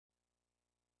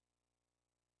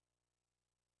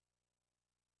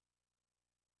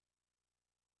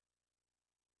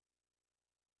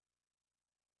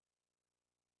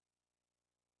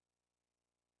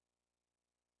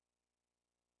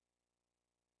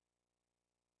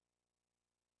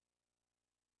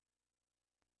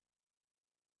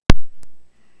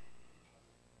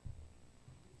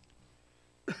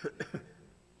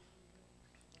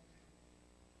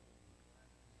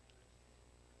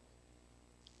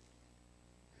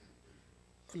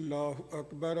अल्लाहु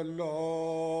अकबर अल्लाहु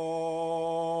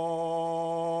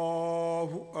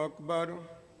अकबर।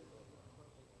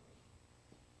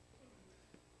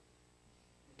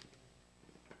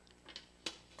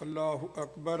 अल्लाहु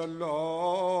अकबर अल्लाहु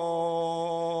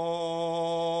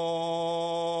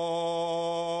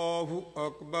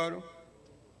अकबर।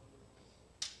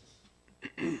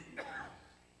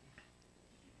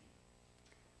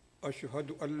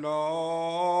 अशहदु अल्ला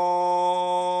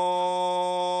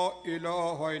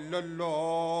इलाहा इल्लल्लाह।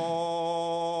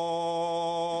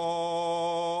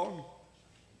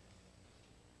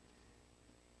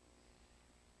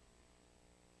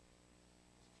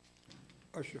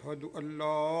 अशहदु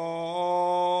अल्ला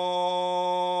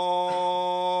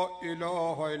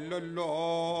इलाहा इल्लल्लाह।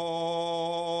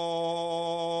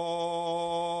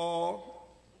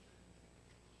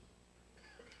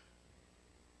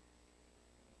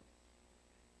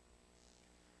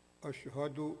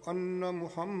 अशहदु अन्न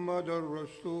मुहम्मदर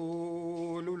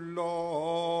रसूलुल्लाह।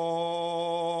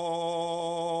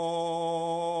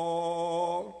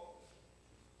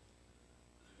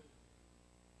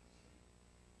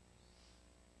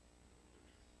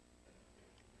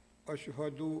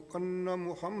 अशहदु अन्न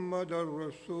मुहम्मदर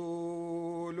रसूलुल्लाह।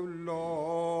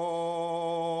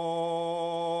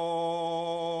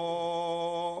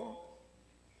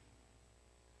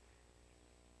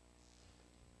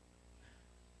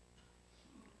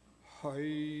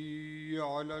 हय्य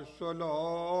अला सलाह।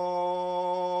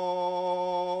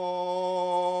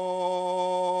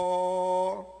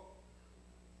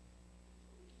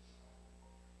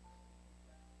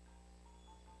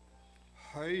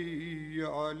 हय्य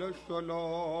अला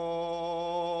सलाह।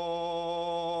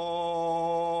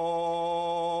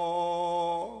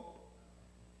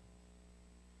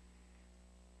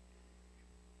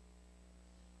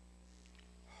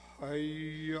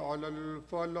 हय्य अलल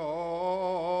फलाह।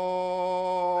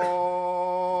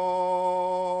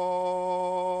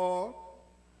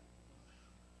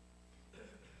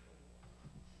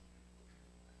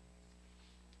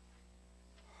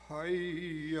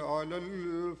 हय्य अलल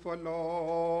फलाह।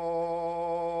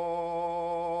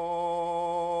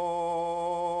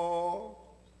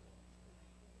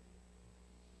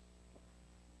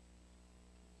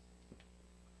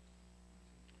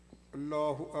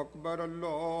 अल्लाहु अकबर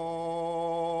अल्लाहु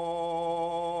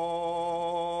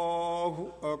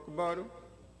अकबर।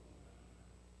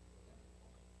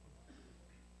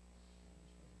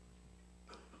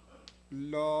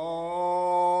 ला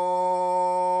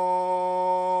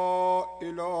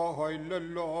इलाहा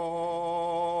इल्लल्लाह।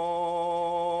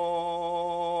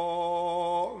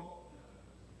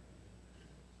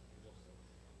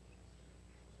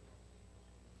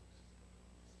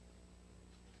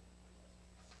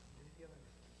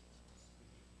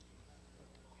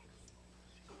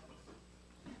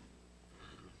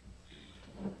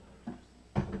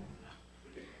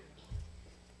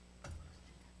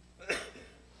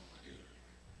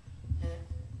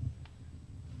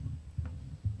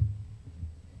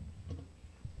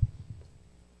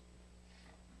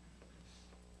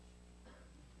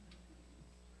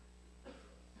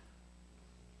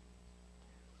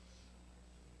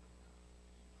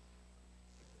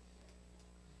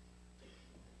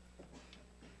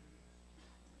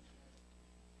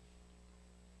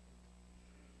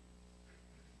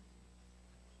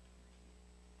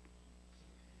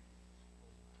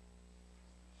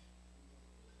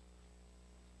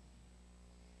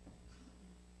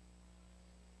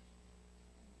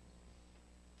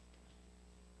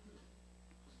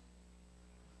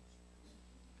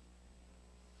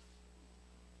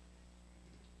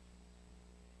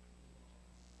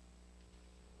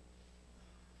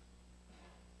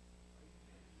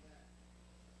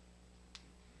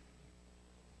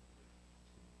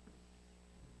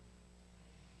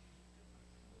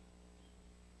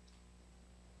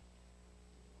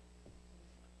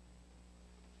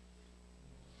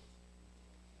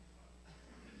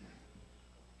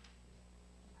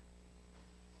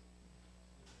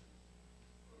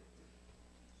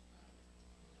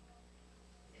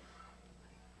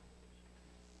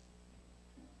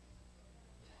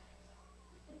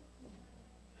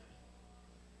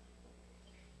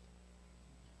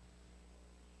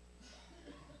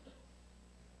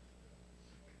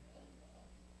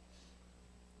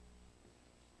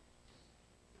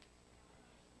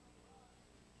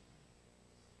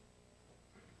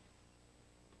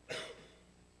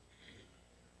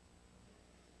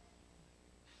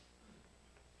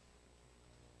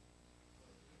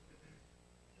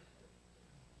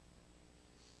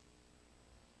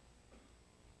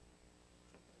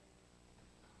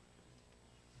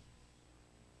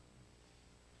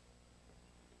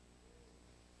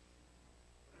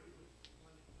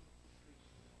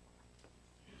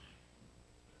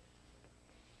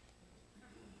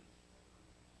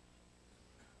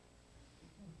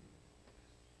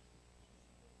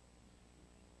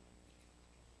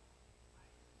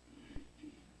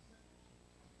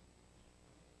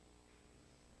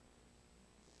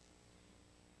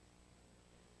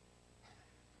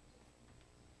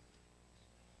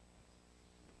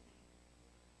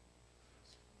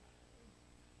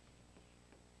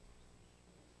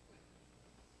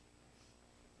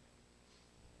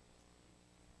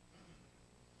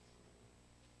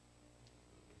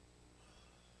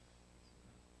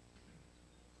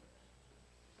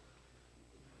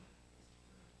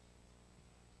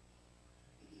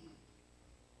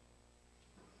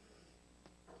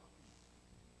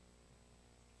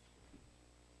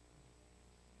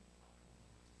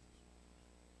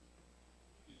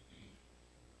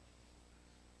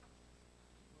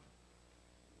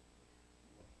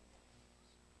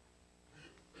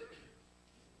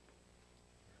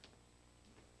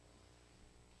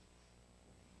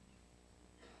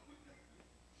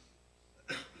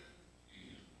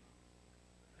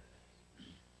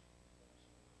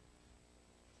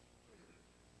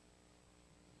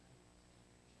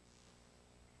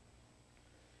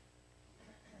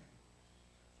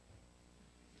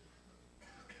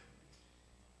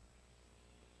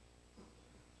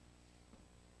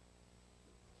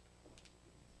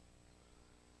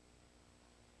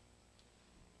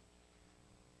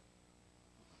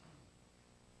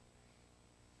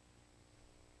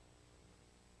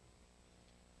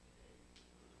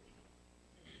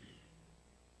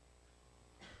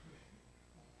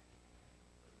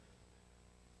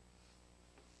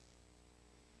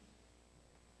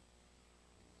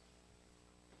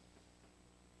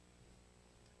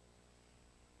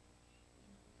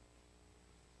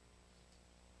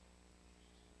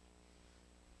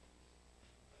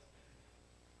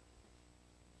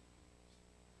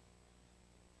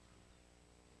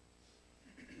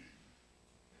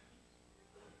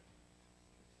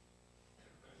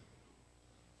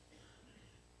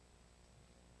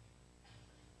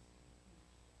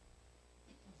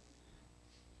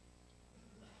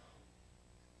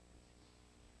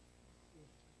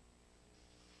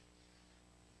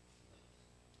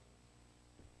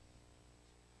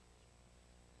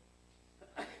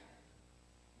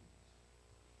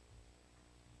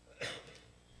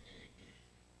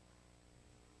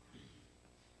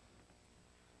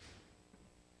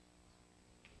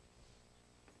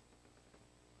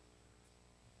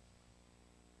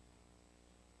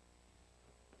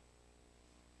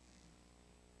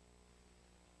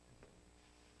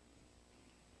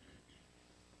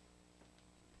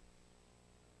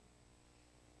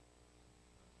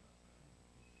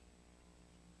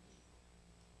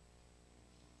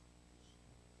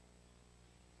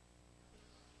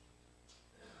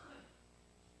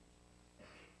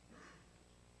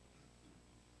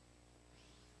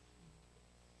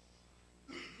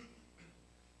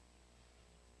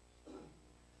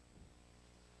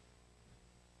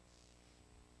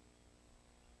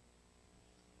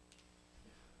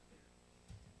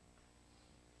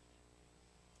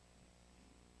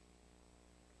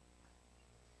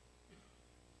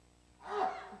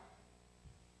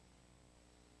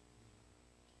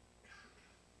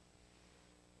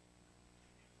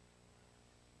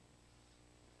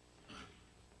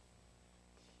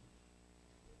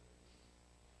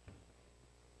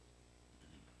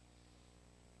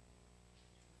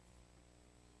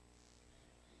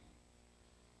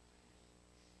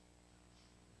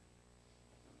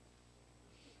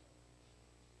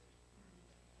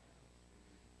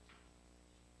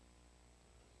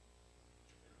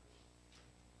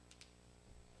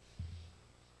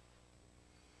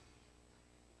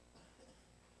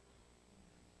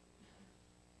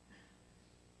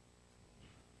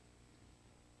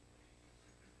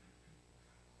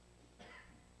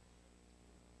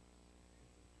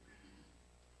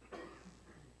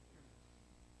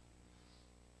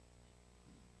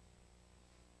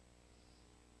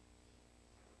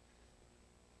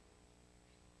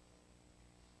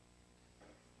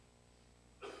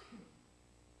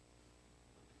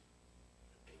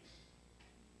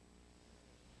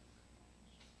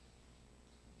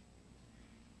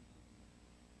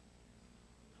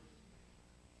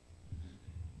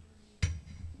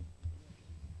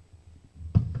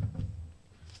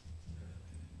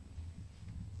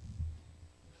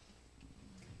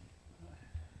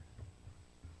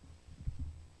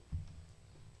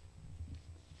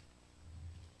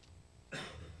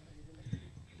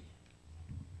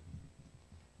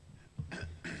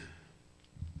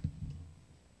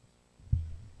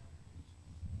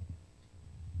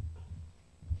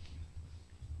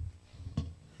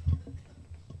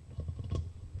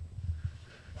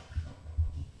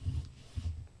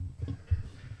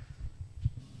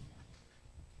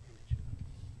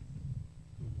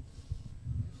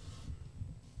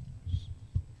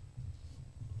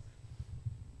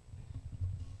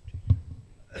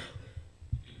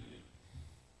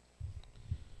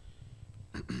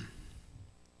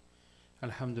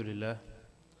 الحمد لله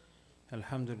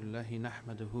الحمد لله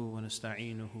نحمده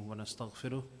ونستعينه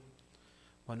ونستغفره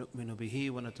ونؤمن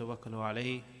به ونتوكل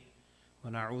عليه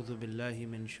ونعوذ بالله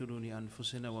من شرور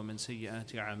أنفسنا ومن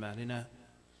سيئات أعمالنا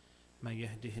من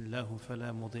يهده الله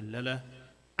فلا مضل له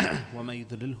ومن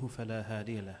يضلله فلا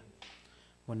هادي له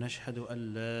ونشهد أن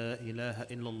لا إله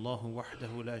إلا الله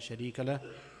وحده لا شريك له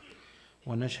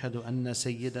ونشهد أن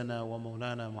سيدنا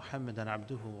ومولانا محمدا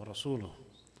عبده ورسوله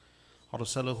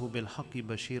أرسله بالحق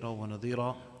بشيرا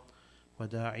ونذيرا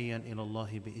وداعيا إلى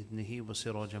الله بإذنه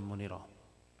وسراجا منيرا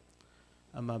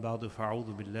أما بعد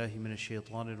فأعوذ بالله من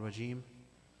الشيطان الرجيم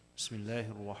بسم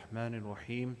الله الرحمن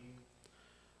الرحيم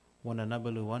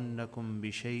ولنبلونكم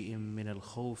بشيء من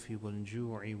الخوف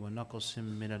والجوع ونقص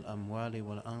من الأموال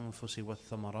والأنفس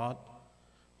والثمرات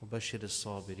وبشر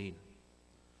الصابرين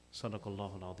صدق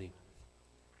الله العظيم.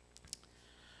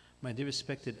 My dear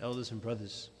respected elders and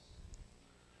brothers,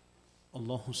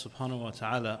 Allah subhanahu wa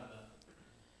ta'ala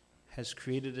has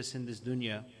created us in this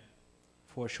dunya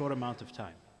for a short amount of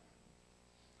time.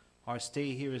 Our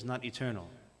stay here is not eternal.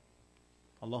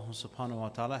 Allah subhanahu wa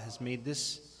ta'ala has made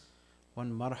this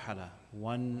one marhala,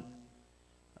 one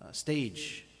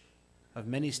stage of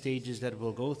many stages that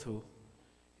we'll go through,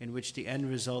 in which the end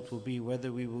result will be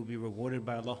whether we will be rewarded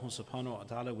by Allah subhanahu wa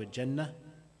ta'ala with Jannah,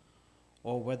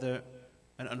 or whether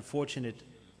an unfortunate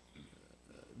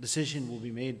decision will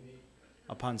be made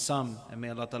upon some, and may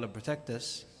Allah ta'ala protect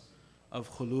us, of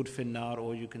khulud finnar,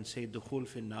 or you can say dukhul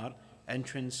finnar,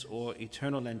 entrance or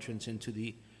eternal entrance into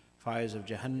the fires of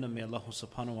Jahannam. May Allah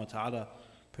subhanahu wa ta'ala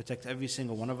protect every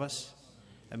single one of us,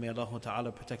 and may Allah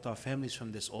ta'ala protect our families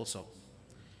from this also.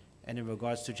 And in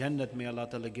regards to Jannat, may Allah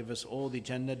ta'ala give us all the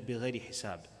Jannat bighayri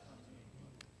hisab.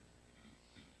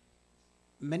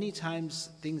 Many times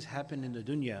things happen in the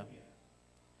dunya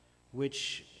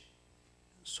which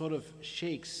sort of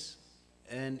shakes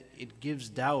and it gives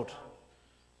doubt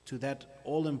to that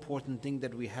all-important thing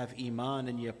that we have iman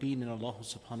and yaqeen in Allah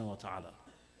subhanahu wa ta'ala.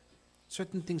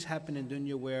 Certain things happen in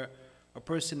dunya where a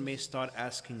person may start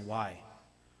asking why,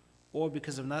 or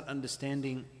because of not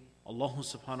understanding Allah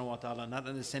subhanahu wa ta'ala, not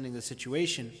understanding the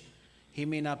situation, he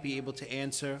may not be able to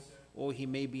answer, or he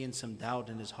may be in some doubt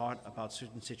in his heart about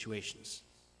certain situations.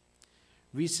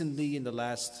 Recently, in the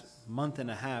last month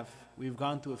and a half, we've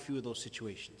gone through a few of those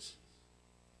situations.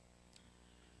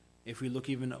 If we look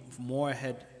even more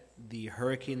ahead, the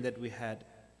hurricane that we had,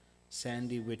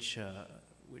 Sandy, which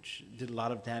did a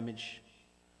lot of damage.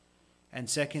 And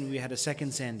second, we had a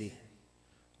second Sandy,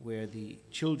 where the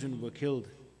children were killed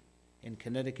in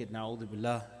Connecticut, na'udhu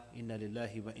billah, inna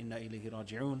lillahi wa inna ilayhi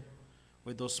raji'un,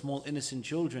 where those small innocent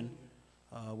children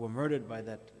were murdered by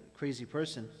that crazy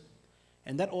person.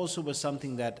 And that also was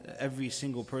something that every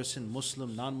single person,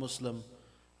 Muslim, non-Muslim,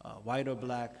 white or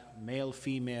black, male,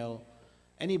 female,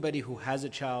 anybody who has a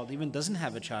child, even doesn't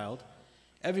have a child,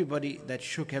 everybody, that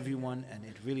shook everyone and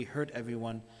it really hurt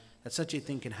everyone, that such a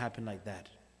thing can happen like that.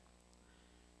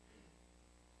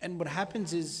 And what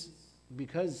happens is,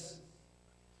 because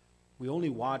we only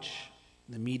watch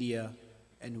the media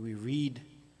and we read,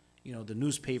 the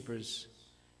newspapers,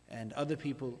 and other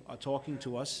people are talking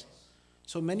to us,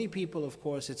 so many people, of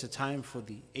course, it's a time for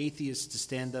the atheists to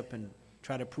stand up and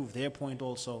try to prove their point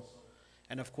also.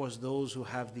 And of course, those who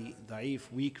have the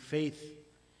da'if, weak faith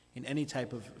in any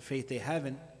type of faith they have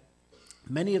in,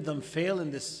 many of them fail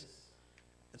in this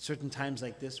at certain times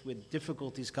like this, where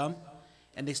difficulties come,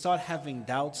 and they start having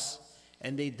doubts,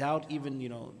 and they doubt even,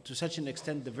 to such an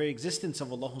extent, the very existence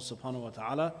of Allah subhanahu wa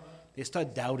ta'ala. They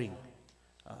start doubting,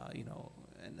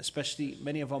 and especially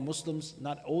many of our Muslims,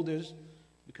 not elders,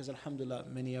 because alhamdulillah,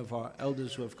 many of our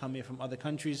elders who have come here from other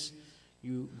countries,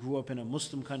 you grew up in a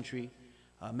Muslim country.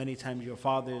 Many times your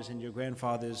fathers and your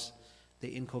grandfathers, they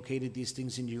inculcated these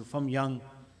things in you from young,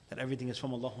 that everything is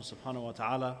from Allah subhanahu wa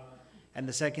ta'ala. And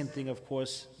the second thing, of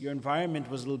course, your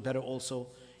environment was a little better also.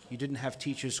 You didn't have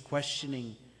teachers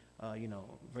questioning,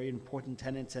 very important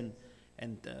tenets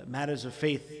and matters of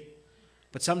faith.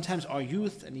 But sometimes our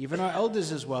youth, and even our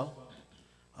elders as well,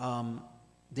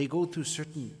 they go through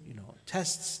certain,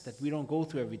 tests that we don't go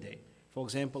through every day. For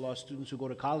example, our students who go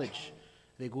to college,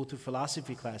 they go through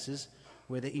philosophy classes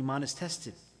where the iman is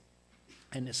tested.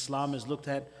 And Islam is looked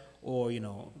at, or,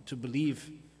 to believe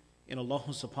in Allah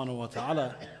subhanahu wa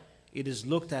ta'ala, it is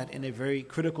looked at in a very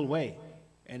critical way.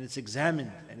 And it's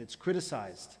examined, and it's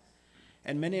criticized.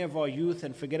 And many of our youth,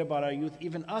 and forget about our youth,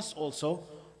 even us also,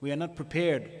 we are not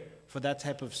prepared for that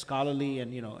type of scholarly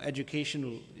and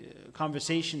educational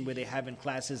conversation where they have in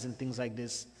classes and things like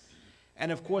this.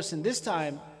 And of course, in this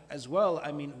time as well,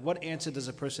 what answer does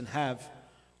a person have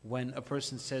when a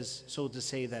person says, so to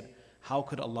say, that how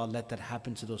could Allah let that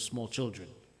happen to those small children?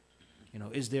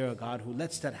 Is there a God who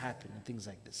lets that happen and things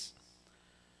like this?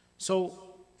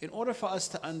 So, in order for us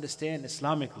to understand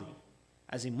Islamically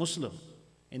as a Muslim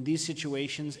in these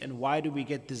situations and why do we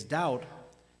get this doubt,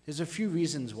 there's a few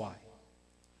reasons why.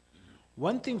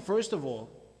 One thing, first of all,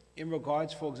 in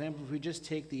regards, for example, if we just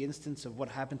take the instance of what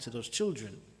happened to those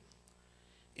children,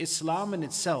 Islam in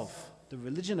itself, the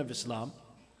religion of Islam,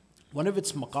 one of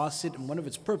its maqasid and one of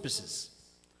its purposes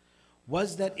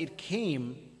was that it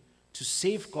came to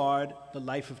safeguard the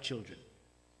life of children.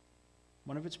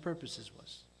 One of its purposes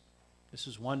was. This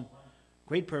is one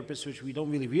great purpose which we don't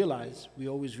really realize. We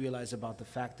always realize about the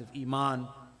fact of Iman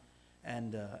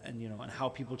and how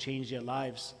people change their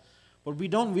lives. But we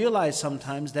don't realize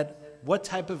sometimes that what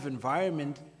type of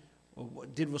environment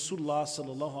did Rasulullah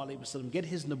sallallahu alaihi wasallam get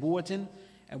his nubuwwat in,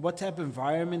 and what type of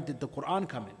environment did the Quran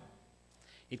come in.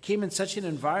 It came in such an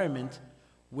environment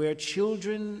where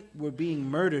children were being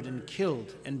murdered and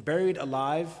killed and buried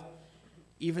alive,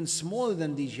 even smaller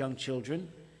than these young children,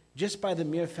 just by the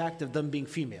mere fact of them being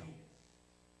female.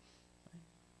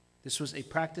 This was a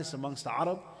practice amongst the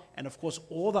Arab, and of course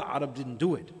all the Arab didn't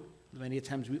do it. Many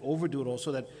times we overdo it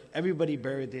also, that everybody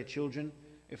buried their children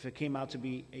if it came out to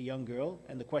be a young girl.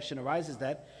 And the question arises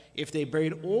that if they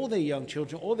buried all their young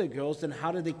children, all their girls, then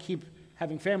how did they keep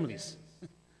having families?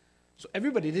 So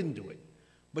everybody didn't do it.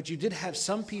 But you did have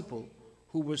some people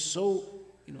who were so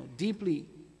deeply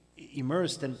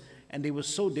immersed and they were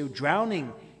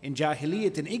drowning in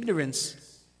jahiliyyat and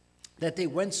ignorance that they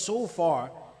went so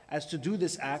far as to do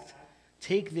this act,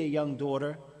 take their young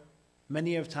daughter,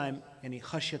 many of time,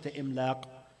 khashyata imlaq,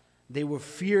 they were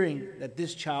fearing that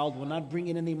this child will not bring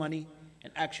in any money,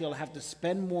 and actually I'll have to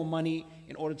spend more money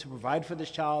in order to provide for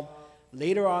this child.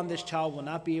 Later on, this child will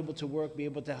not be able to work, be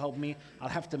able to help me. I'll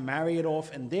have to marry it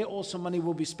off, and there also money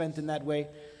will be spent in that way.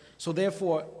 So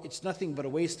therefore, it's nothing but a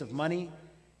waste of money.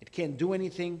 It can't do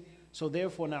anything. So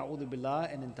therefore, na'udhu billah,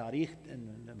 and in tariq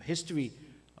and in history,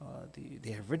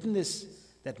 they have written this,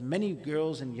 that many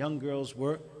girls and young girls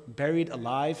were buried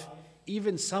alive.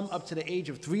 Even some up to the age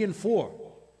of 3 and 4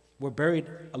 were buried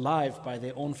alive by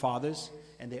their own fathers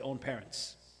and their own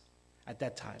parents at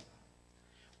that time.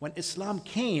 When Islam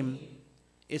came,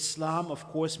 Islam of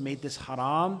course made this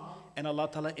haram, and Allah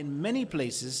Ta'ala in many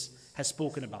places has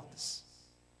spoken about this.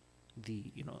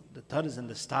 The tarz and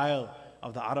the style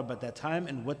of the Arab at that time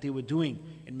and what they were doing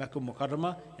in Makkah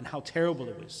Mukarramah and how terrible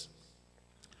it was.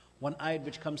 One ayat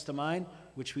which comes to mind,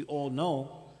 which we all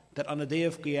know, that on the day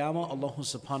of Qiyamah, Allah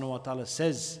subhanahu wa ta'ala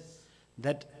says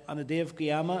that on the day of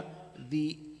Qiyamah,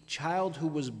 the child who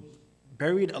was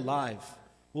buried alive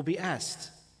will be asked.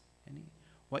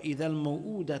 وَإِذَا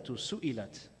الْمَوْءُودَةُ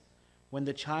سُئِلَتْ, when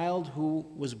the child who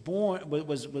was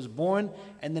born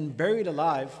and then buried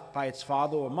alive by its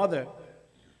father or mother,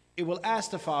 it will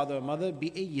ask the father or mother,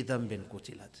 بِأَيِّ ذَنْبٍ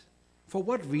قُتِلَتْ, for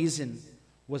what reason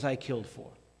was I killed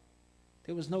for?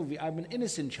 There was no, I'm an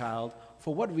innocent child,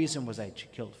 for what reason was I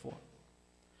killed for?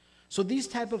 So these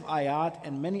type of ayat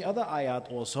and many other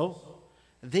ayat also,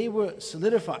 they were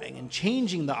solidifying and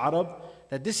changing the Arab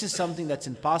that this is something that's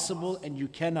impossible and you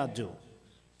cannot do.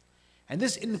 And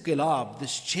this inqilab,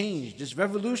 this change, this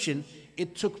revolution,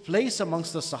 it took place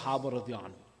amongst the Sahaba radhiyallahu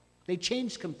anhu. They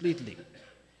changed completely.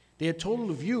 Their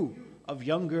total view of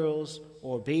young girls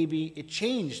or baby, it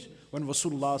changed when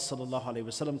Rasulullah sallallahu alaihi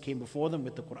wasallam came before them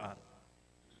with the Quran.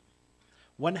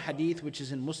 One hadith which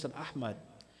is in Musnad Ahmad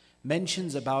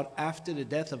mentions about after the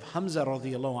death of Hamza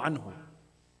radhiyallahu anhu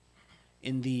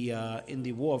in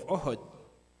the war of Uhud.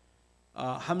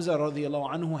 Hamza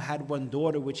radhiyallahu anhu had one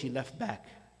daughter which he left back.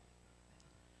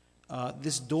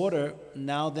 This daughter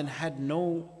now then had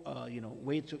no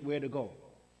where to go.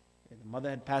 The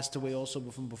mother had passed away also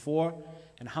from before,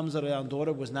 and Hamza's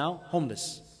daughter was now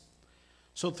homeless.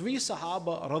 So 3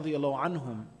 Sahaba radhiyallahu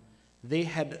anhum, they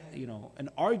had an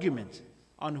argument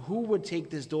on who would take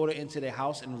this daughter into their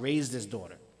house and raise this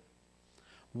daughter.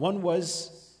 One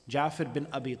was Ja'far bin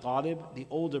Abi Talib, the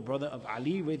older brother of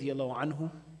Ali radhiyallahu anhu,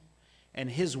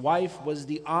 and his wife was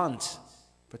the aunt,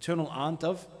 paternal aunt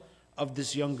of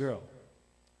this young girl.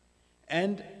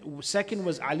 And second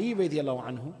was Ali radhiyallahu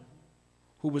anhu,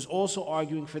 who was also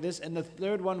arguing for this, and the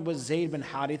third one was Zayd bin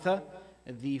Haritha,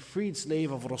 the freed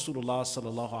slave of Rasulullah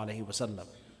sallallahu alaihi wasallam.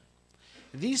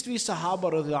 These 3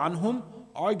 Sahaba radhiyallahu anhum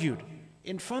argued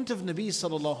in front of Nabi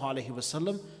sallallahu alaihi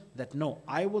wasallam that no,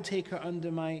 I will take her under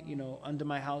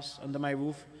my house, under my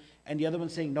roof, and the other one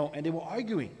saying no, and they were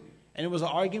arguing. And it was an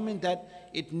argument that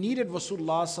it needed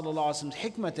Rasulullah sallallahu alaihi wasallam's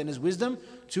hikmat and his wisdom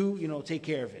to take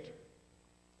care of it.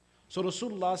 So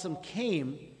Rasulullah sallallahu alaihi wasallam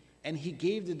came and he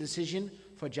gave the decision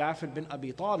for Ja'far bin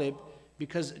Abi Talib,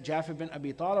 because Ja'far bin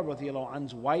Abi Talib radhiyallahu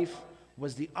anhu's wife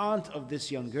was the aunt of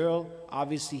this young girl.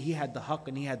 Obviously, he had the haqq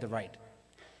and he had the right.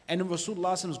 And in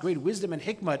Rasulullah's great wisdom and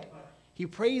hikmat, he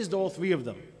praised all three of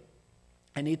them.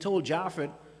 And he told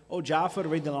Ja'far, "Oh Ja'far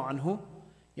radiallahu anhu,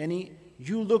 yani,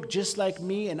 you look just like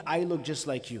me and I look just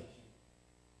like you."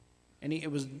 And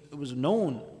it was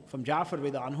known from Ja'far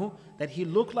radiallahu anhu that he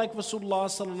looked like Rasulullah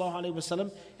sallallahu alaihi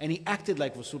wasallam and he acted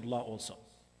like Rasulullah also.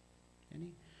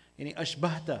 Yani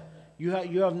ashbahta, you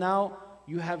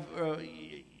have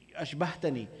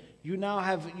ashbahtani.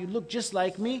 You look just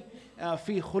like me.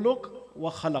 Fi khuluq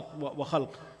wa khalq.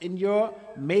 In your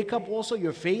makeup also,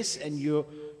 your face, and you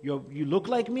look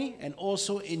like me, and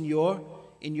also in your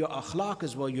akhlaq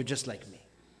as well, you're just like me.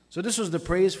 So this was the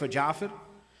praise for Ja'far.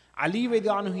 Ali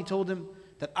radiallahu anhu, he told him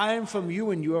that I am from you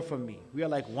and you are from me. We are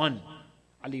like one.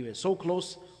 Ali was so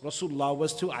close. Rasulullah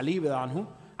was to Ali radiallahu anhu.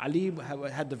 Ali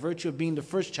had the virtue of being the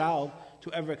first child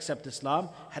to ever accept Islam,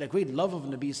 had a great love of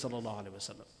Nabi sallallahu alaihi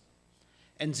wasallam.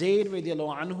 And Zayd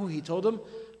radiallahu anhu, he told him,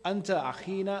 Anta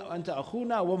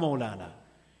akhuna wa maulana.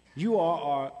 You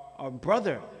are our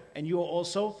brother and you are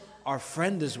also our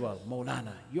friend as well.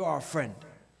 Maulana, you are our friend.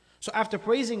 So after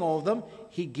praising all of them,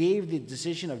 he gave the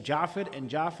decision of Ja'far, and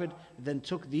Ja'far then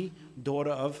took the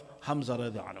daughter of Hamza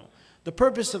radiallahu anhu. The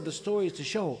purpose of the story is to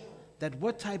show that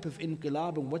what type of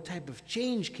inqilab and what type of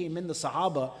change came in the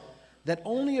Sahaba, that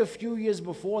only a few years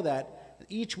before that,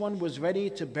 each one was ready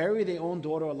to bury their own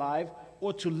daughter alive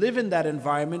or to live in that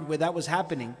environment where that was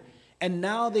happening. And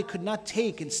now they could not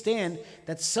take and stand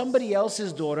that somebody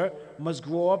else's daughter must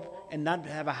grow up and not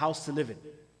have a house to live in.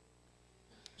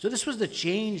 So this was the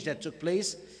change that took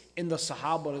place in the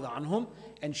Sahaba anhum,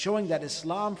 and showing that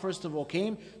Islam first of all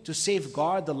came to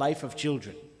safeguard the life of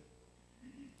children.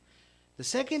 The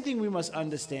second thing we must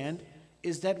understand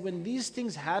is that when these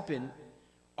things happen,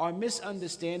 our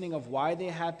misunderstanding of why they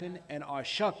happen and our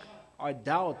shak, our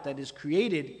doubt that is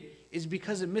created, is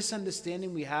because of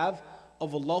misunderstanding we have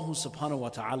of Allah subhanahu wa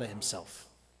ta'ala himself.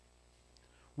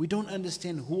 We don't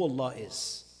understand who Allah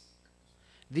is.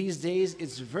 These days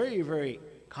it's very, very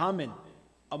common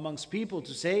amongst people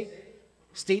to say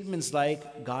statements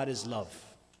like God is love.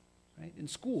 Right? In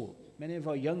school, many of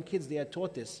our young kids, they are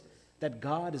taught this, that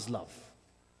God is love.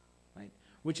 Right?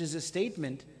 Which is a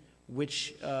statement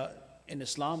which in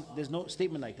Islam, there's no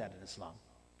statement like that in Islam.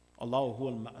 Allah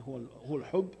huwal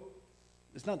hub.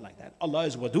 It's not like that. Allah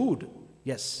is wadud.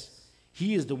 Yes.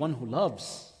 He is the one who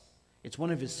loves. It's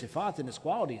one of his sifat and his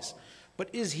qualities.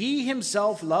 But is he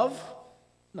himself love?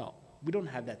 No. We don't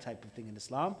have that type of thing in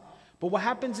Islam. But what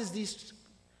happens is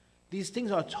these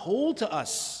things are told to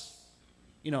us.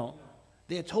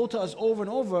 They are told to us over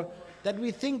and over that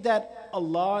we think that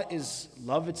Allah is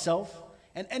love itself.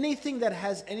 And anything that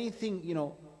has anything,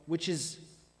 which is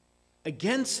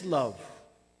against love,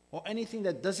 or anything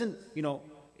that doesn't,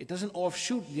 it doesn't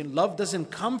offshoot, love doesn't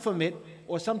come from it,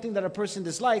 or something that a person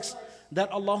dislikes,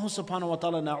 that Allah subhanahu wa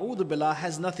ta'ala, na'udhu billah,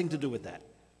 has nothing to do with that.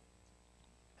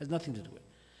 Has nothing to do with it.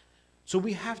 So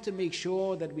we have to make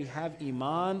sure that we have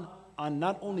iman on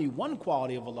not only one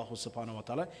quality of Allah subhanahu wa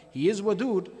ta'ala, He is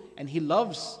wadud and He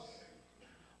loves,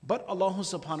 but Allah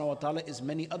subhanahu wa ta'ala is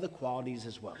many other qualities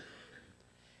as well.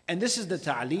 And this is the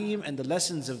ta'aleem and the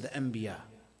lessons of the anbiya.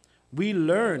 We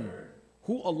learn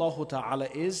who Allah ta'ala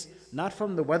is, not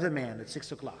from the weatherman at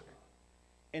 6 o'clock,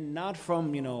 and not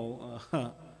from,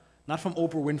 not from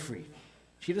Oprah Winfrey.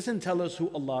 She doesn't tell us who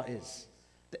Allah is.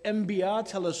 The anbiya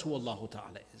tell us who Allah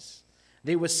ta'ala is.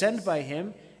 They were sent by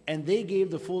Him, and they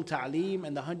gave the full ta'aleem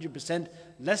and the 100%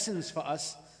 lessons for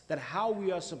us that how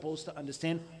we are supposed to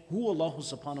understand who Allah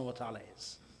subhanahu wa ta'ala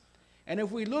is. And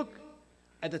if we look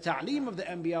at the ta'aleem of the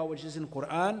anbiya, which is in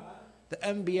Quran, the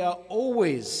anbiya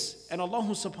always, and Allah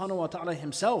subhanahu wa ta'ala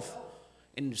Himself,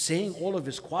 in saying all of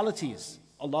His qualities,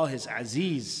 Allah is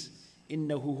Aziz,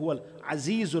 innahu huwal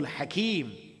Azizul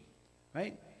Hakim,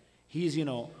 right? He is,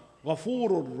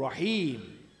 Ghafurur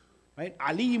Rahim, right?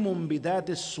 Alimun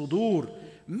bidatis sudur.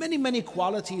 Many, many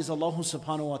qualities Allah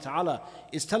subhanahu wa ta'ala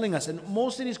is telling us, and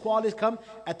most of these qualities come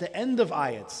at the end of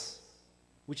ayats,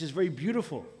 which is very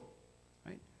beautiful.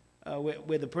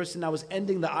 Where the person now is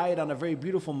ending the ayat on a very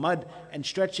beautiful mud and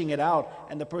stretching it out,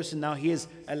 and the person now, he is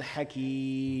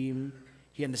Al-Hakim.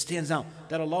 He understands now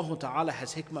that Allah Ta'ala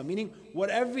has hikmah, meaning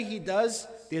whatever He does,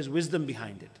 there's wisdom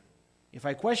behind it. If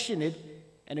I question it,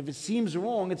 and if it seems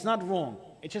wrong, it's not wrong.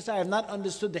 It's just I have not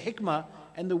understood the hikmah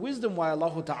and the wisdom why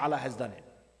Allah Ta'ala has done it.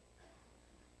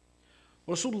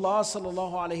 Rasulullah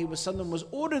Sallallahu Alaihi Wasallam was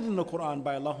ordered in the Quran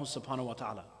by Allah Subhanahu Wa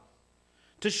Ta'ala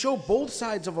to show both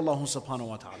sides of Allah subhanahu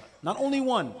wa ta'ala. Not only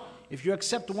one. If you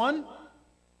accept one,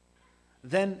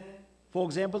 then, for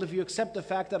example, if you accept the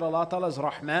fact that Allah ta'ala is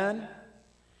Rahman,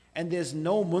 and there's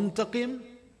no muntaqim,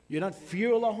 you're not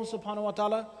fear Allah subhanahu wa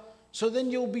ta'ala, so then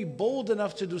you'll be bold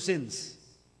enough to do sins.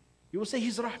 You will say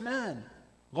He's Rahman,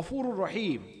 Ghafurur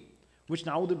Rahim, which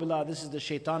na'udhu billah, this is the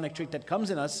shaitanic trick that comes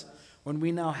in us when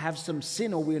we now have some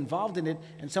sin or we're involved in it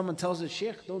and someone tells us,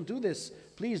 Shaykh, don't do this,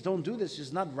 please don't do this,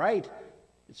 it's not right,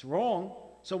 it's wrong.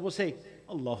 So we'll say,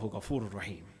 Allahu Ghafurur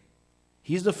Rahim.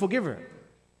 He's the forgiver.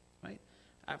 Right?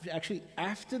 Actually,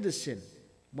 after the sin,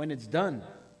 when it's done,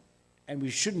 and we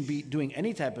shouldn't be doing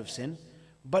any type of sin,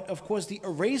 but of course the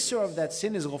eraser of that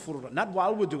sin is Ghafurur, not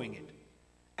while we're doing it.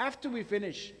 After we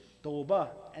finish tawbah,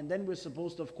 and then we're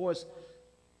supposed to, of course,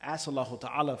 ask Allah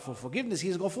Ta'ala for forgiveness. He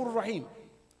is Ghafurur Rahim.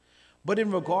 But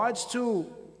in regards to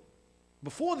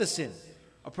before the sin,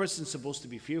 a person is supposed to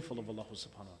be fearful of Allah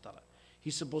Subhanahu wa Ta'ala.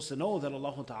 He's supposed to know that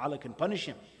Allah Ta'ala can punish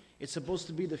him. It's supposed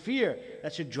to be the fear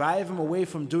that should drive him away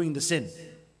from doing the sin.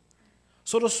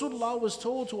 So Rasulullah was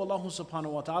told to Allah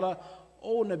Subhanahu wa Ta'ala,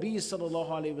 O Nabi Sallallahu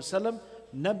Alaihi Wasallam,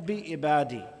 Nabbi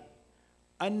ibadi,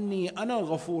 anni ana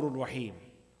ghafurur rahim,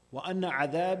 wa anna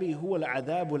adabi huwa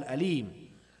al-adabul alim.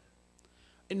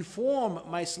 Inform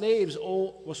my slaves,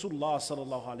 O Rasulullah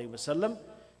Sallallahu Alaihi Wasallam,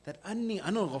 that anni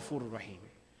ana ghafurur rahim,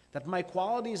 that my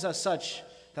qualities are such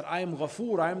that I am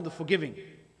Ghafur, I am the forgiving.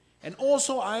 And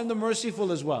also I am the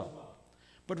merciful as well.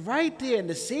 But right there in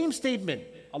the same statement,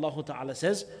 Allah Ta'ala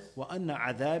says, وَأَنَّ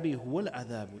عَذَابِي هُوَ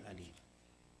الْعَذَابُ الْأَلِيمُ.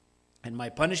 And my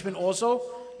punishment also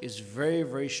is very,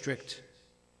 very strict.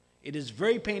 It is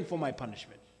very painful, my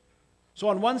punishment. So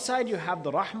on one side you have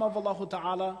the rahmah of Allah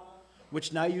Ta'ala,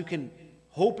 which now you can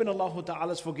hope in Allah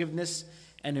Ta'ala's forgiveness.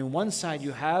 And in one side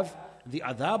you have the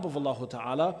adhab of Allah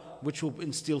Ta'ala, which will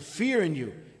instill fear in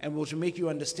you and which will make you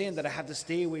understand that I have to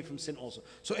stay away from sin also.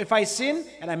 So if I sin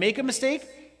and I make a mistake,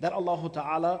 that Allah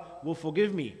Ta'ala will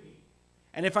forgive me.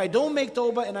 And if I don't make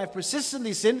tawbah and I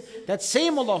persistently sin, that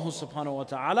same Allah Subhanahu wa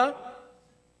Ta'ala,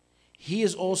 He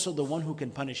is also the one who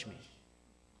can punish me.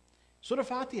 Surah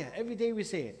Fatiha, every day we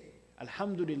say it.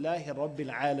 Alhamdulillahi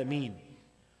Rabbil Alameen.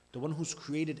 The one who's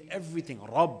created everything.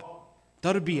 Rabb,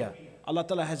 Tarbiyah. Allah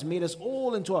Ta'ala has made us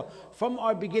all into from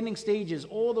our beginning stages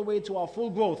all the way to our full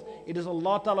growth. It is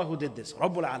Allah Ta'ala who did this.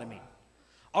 Rabbul Alameen.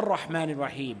 Ar-Rahman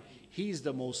Ar-Rahim. He is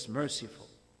the most merciful.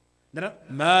 Then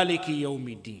Maliki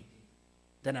Yawmiddin.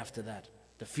 Then after that,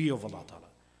 the fear of Allah Ta'ala.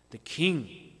 The King.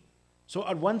 So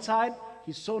at one side,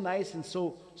 He's so nice and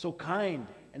so kind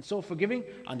and so forgiving.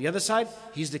 On the other side,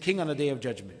 He's the King on the Day of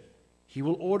Judgment. He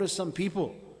will order some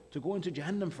people to go into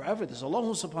Jahannam forever. This is Allah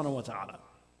Subhanahu wa Ta'ala.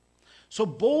 So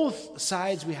both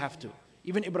sides we have to.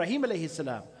 Even Ibrahim alayhi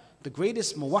salam, the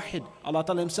greatest muwahhid, Allah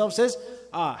Ta'ala Himself says,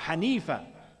 Hanifa.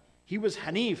 He was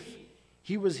Hanif.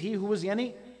 He was he who was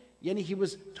Yani he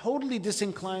was totally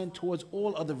disinclined towards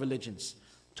all other religions.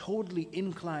 Totally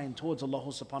inclined towards Allah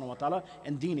Subhanahu wa Ta'ala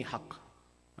and Dini Haqq.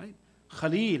 Right?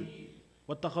 Khalil.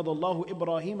 وَاتَّخَذَ اللَّهُ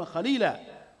إِبْرَاهِيمَ خَلِيلًا.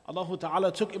 Allah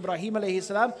Ta'ala took Ibrahim alayhi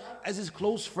salam as His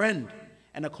close friend.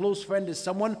 And a close friend is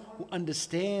someone who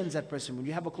understands that person. When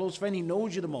you have a close friend, he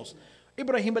knows you the most.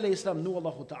 Ibrahim alayhi salam knew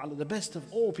Allah Ta'ala, the best of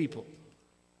all people.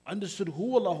 Understood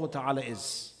who Allah Ta'ala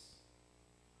is.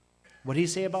 What did He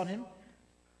say about him?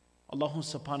 Allah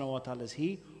Subhanahu wa Ta'ala is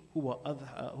He who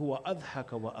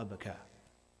adhaka wa abaka.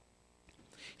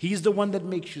 He's the one that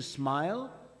makes you smile.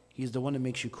 He's the one that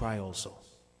makes you cry also.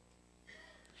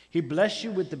 He blessed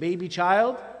you with the baby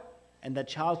child, and that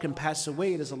child can pass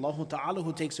away. It is Allah Ta'ala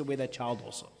who takes away that child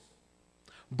also.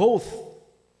 Both.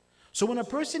 So when a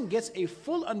person gets a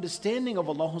full understanding of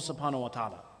Allah Subhanahu wa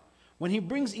Ta'ala, when he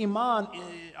brings iman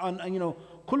on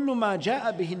kullu ma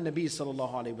ja'a bihi Nabi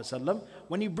sallallahu alayhi wa sallam,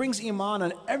 when he brings iman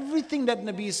on everything that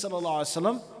Nabi sallallahu alayhi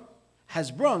wa sallam has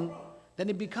brung, then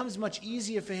it becomes much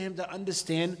easier for him to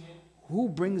understand who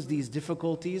brings these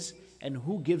difficulties and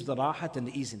who gives the rahat and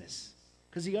the easiness.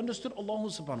 Because he understood Allah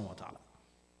Subhanahu wa Ta'ala.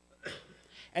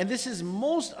 And this is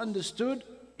most understood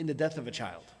in the death of a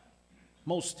child.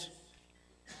 Most.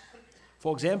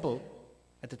 For example,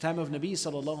 at the time of Nabi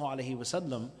sallallahu alayhi wa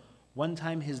sallam, one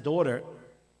time his daughter,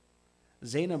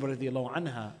 Zainab radiallahu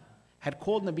anha, had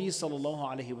called Nabi sallallahu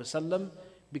alayhi wa sallam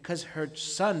because her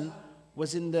son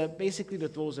was in basically the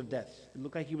throes of death. It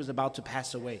looked like he was about to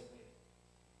pass away.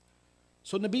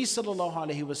 So Nabi sallallahu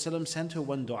alayhi wa sallam sent her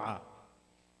one dua,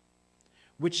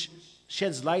 which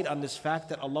sheds light on this fact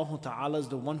that Allah Ta'ala is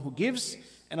the one who gives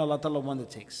and Allah Ta'ala one that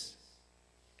takes.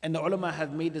 And the ulama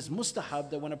have made this mustahab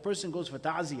that when a person goes for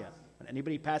ta'ziyah, when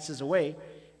anybody passes away,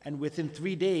 and within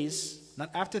 3 days, not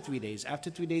after 3 days, after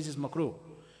 3 days is makruh,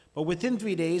 but within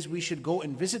 3 days we should go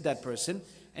and visit that person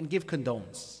and give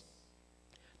condolence.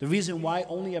 The reason why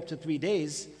only up to 3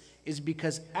 days is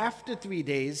because after 3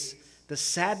 days, the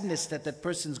sadness that that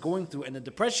person's going through and the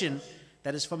depression,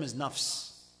 that is from his nafs.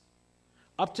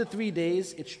 Up to 3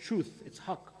 days, it's truth, it's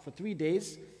haqq. For 3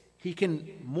 days, he can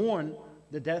mourn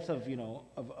the death of,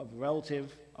 of a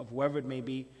relative, of whoever it may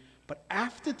be. But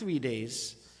after 3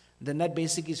 days, then that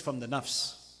basically is from the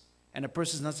nafs. And a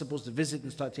person is not supposed to visit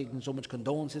and start taking so much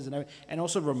condolences and everything. And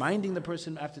also reminding the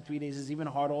person after 3 days is even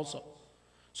hard also.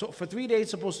 So for 3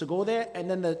 days, supposed to go there. And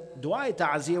then the dua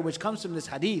ta'aziyah, which comes from this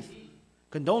hadith,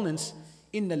 condolence,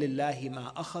 Inna lillahi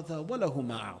ma akhadha wa lahu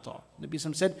ma a'ta. Nabi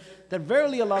Sallam said that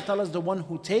verily Allah Ta'ala is the one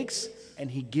who takes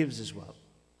and He gives as well.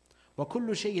 Wa kullu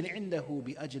shay'in indahu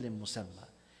bi ajlin musamma.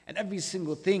 And every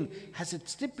single thing has a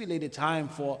stipulated time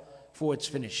for its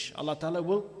finish. Allah Ta'ala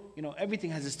will,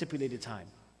 everything has a stipulated time.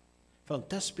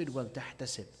 فَلْتَصْبِرْ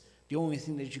وَلْتَحْتَسِبْ. The only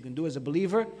thing that you can do as a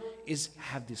believer is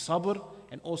have the sabr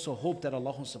and also hope that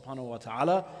Allah subhanahu wa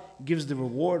ta'ala gives the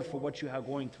reward for what you are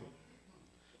going through.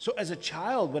 So as a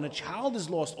child, when a child is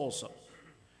lost also,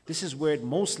 this is where it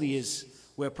mostly is,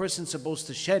 where a person's supposed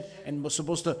to shed and was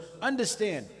supposed to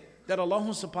understand that Allah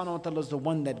subhanahu wa ta'ala is the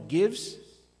one that gives,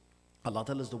 Allah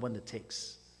ta'ala is the one that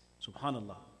takes.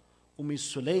 Subhanallah.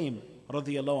 Sulaym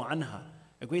radiyallahu anha,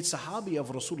 a great sahabi of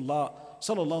Rasulullah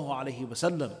sallallahu alayhi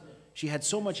wasallam. She had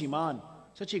so much iman,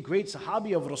 such a great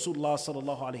sahabi of Rasulullah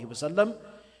sallallahu alayhi wasallam.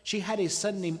 She had a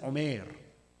son named Umair,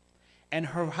 and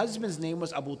her husband's name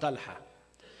was Abu Talha.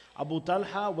 Abu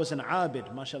Talha was an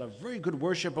abid, mashallah, very good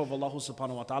worshipper of Allah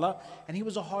subhanahu wa ta'ala, and he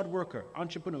was a hard worker,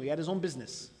 entrepreneur. He had his own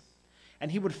business.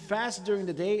 And he would fast during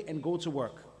the day and go to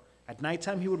work. At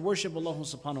nighttime, he would worship Allah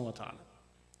subhanahu wa ta'ala.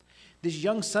 This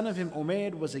young son of him,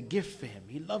 Umair, was a gift for him.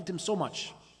 He loved him so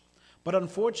much. But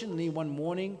unfortunately, one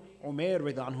morning, Umair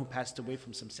radhiyallahu anhu passed away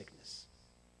from some sickness.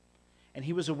 And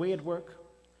he was away at work.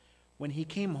 When he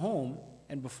came home,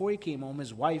 and before he came home,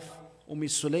 his wife,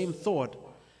 Sulaym, thought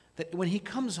that when he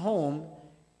comes home,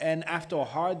 and after a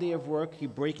hard day of work, he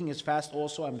breaking his fast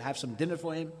also, and have some dinner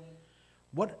for him,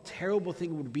 what a terrible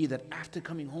thing it would be that after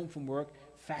coming home from work,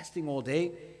 fasting all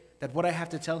day, that what I have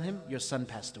to tell him, your son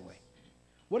passed away.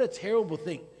 What a terrible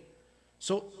thing.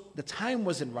 So the time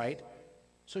wasn't right.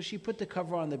 So she put the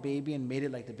cover on the baby and made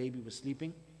it like the baby was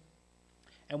sleeping.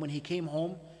 And when he came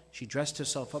home, she dressed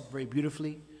herself up very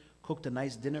beautifully, cooked a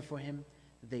nice dinner for him.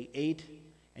 They ate,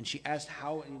 and she asked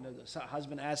the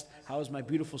husband asked, how is my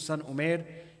beautiful son Umair?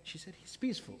 She said, he's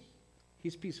peaceful.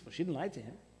 He's peaceful. She didn't lie to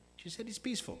him. She said, he's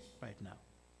peaceful right now.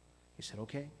 He said,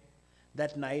 okay.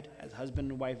 That night, as husband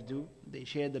and wife do, they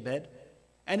shared the bed.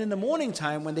 And in the morning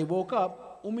time, when they woke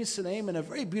up, Sulaym, in a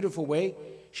very beautiful way,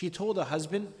 she told her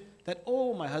husband that,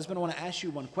 oh, my husband, I want to ask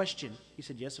you one question. He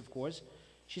said, yes, of course.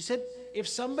 She said, if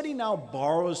somebody now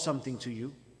borrows something to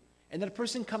you, and that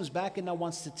person comes back and now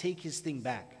wants to take his thing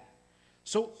back,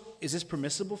 so is this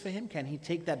permissible for him? Can he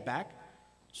take that back?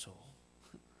 So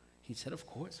he said, of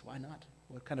course, why not?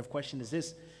 What kind of question is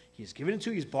this? He's given it to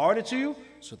you, he's borrowed it to you,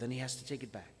 so then he has to take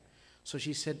it back. So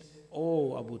she said,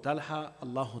 oh, Abu Talha,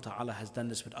 Allah Ta'ala has done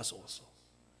this with us also.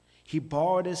 He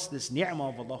borrowed us this ni'mah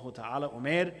of Allah Ta'ala,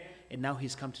 Umair, and now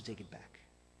he's come to take it back.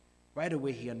 Right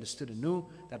away he understood and knew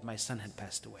that my son had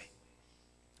passed away.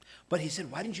 But he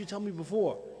said, why didn't you tell me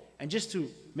before? And just to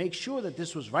make sure that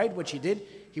this was right, what she did,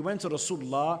 he went to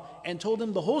Rasulullah and told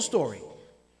him the whole story,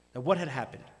 that what had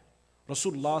happened.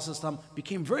 Rasulullah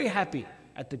became very happy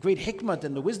at the great hikmah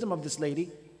and the wisdom of this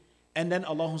lady. And then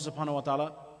Allah subhanahu wa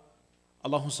ta'ala,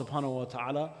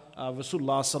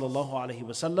 Rasulullah sallallahu alayhi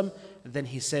wa sallam, then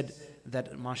he said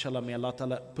that, mashallah, may Allah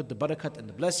ta'ala put the barakat and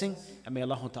the blessing, and may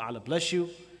Allah ta'ala bless you.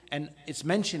 And it's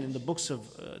mentioned in the books of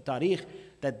Tariq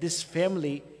that this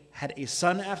family had a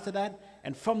son after that,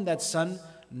 and from that son,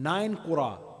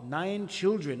 9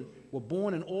 children were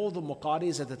born in all the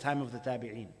muqaris at the time of the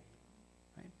tabi'een.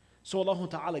 Right? So Allah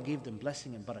ta'ala gave them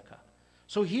blessing and barakah.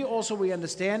 So here also we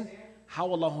understand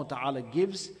how Allah ta'ala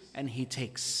gives and He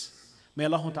takes. May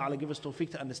Allah Ta'ala give us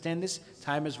tawfiq to understand this.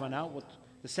 Time has run out.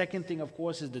 The second thing, of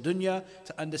course, is the dunya,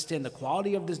 to understand the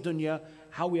quality of this dunya,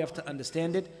 how we have to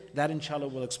understand it. That, inshallah,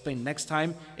 we'll explain next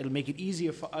time. It'll make it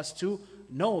easier for us to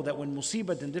know that when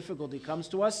musibat and difficulty comes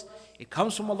to us, it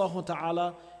comes from Allah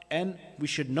Ta'ala, and we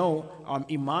should know our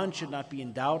iman should not be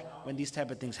in doubt when these type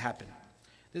of things happen.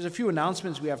 There's a few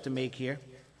announcements we have to make here.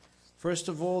 First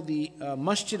of all, the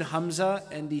Masjid Hamza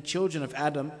and the children of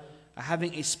Adam are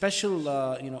having a special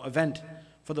event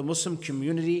for the Muslim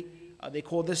community. They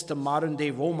call this the Modern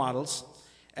Day Role Models.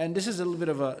 And this is a little bit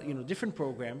of a different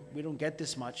program. We don't get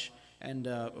this much. And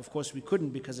of course we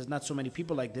couldn't because there's not so many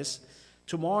people like this.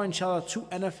 Tomorrow, inshallah, 2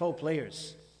 NFL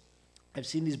players. I've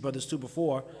seen these brothers too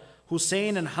before.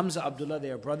 Hussein and Hamza Abdullah, they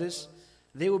are brothers.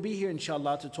 They will be here,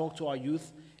 inshallah, to talk to our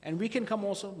youth. And we can come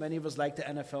also. Many of us like the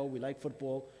NFL. We like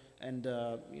football. And,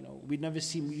 we never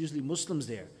see usually Muslims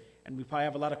there. and we probably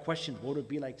have a lot of questions. What would it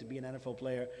be like to be an NFL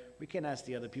player? We can't ask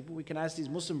the other people. We can ask these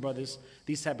Muslim brothers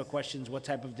these type of questions, what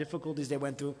type of difficulties they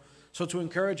went through. So to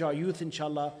encourage our youth,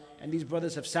 inshallah, and these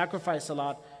brothers have sacrificed a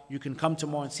lot. You can come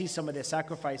tomorrow and see some of their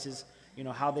sacrifices,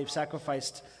 how they've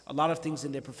sacrificed a lot of things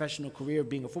in their professional career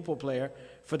being a football player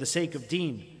for the sake of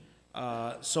deen.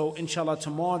 So inshallah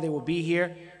tomorrow they will be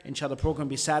here. Inshallah the program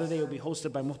will be Saturday. It will be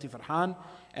hosted by Mufti Farhan.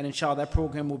 And inshallah that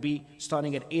program will be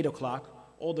starting at 8 o'clock.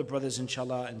 All the brothers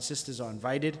inshallah and sisters are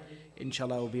invited.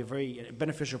 Inshallah it will be a very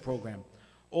beneficial program.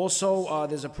 Also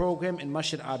there's a program in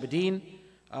Masjid Abedin,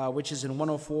 which is in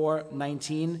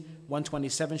 10419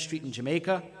 127th Street in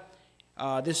Jamaica.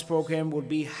 This program will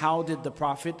be How Did the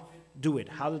Prophet Do It?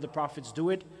 How did the prophets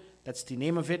do it? That's the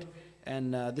name of it.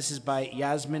 And this is by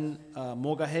Yasmin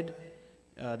Mogahed.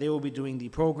 They will be doing the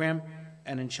program,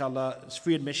 and inshallah it's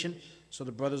free admission, so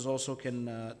the brothers also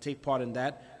can take part in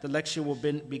that. The lecture will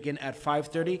begin at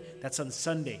 5:30. That's on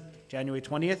Sunday, January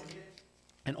 20th.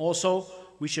 And also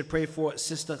we should pray for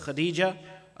Sister Khadija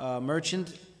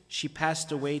Merchant. She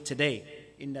passed away today.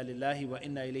 Inna lillahi wa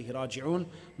inna ilayhi raji'un.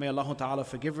 May Allah Ta'ala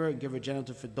forgive her and give her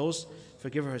Jannatul Firdaus,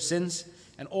 forgive her sins.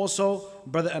 And also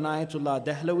Brother Anayatullah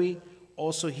Dahlawi,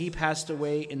 also he passed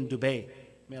away in Dubai.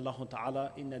 May Allah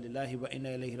Ta'ala, inna lillahi wa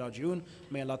inna ilayhi raji'un.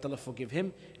 May Allah Ta'ala forgive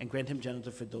him and grant him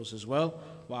Jannatul Firdaus as well.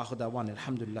 Wa akhu da'wan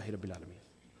alhamdulillahi rabbil alameen.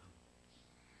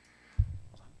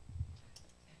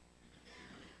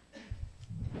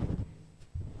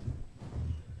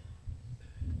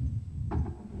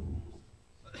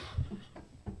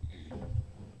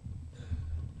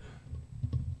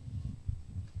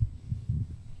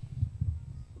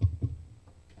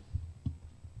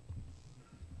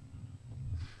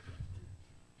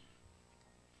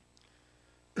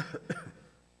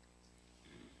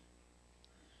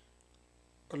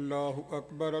 Allahu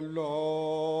Akbar, Allahu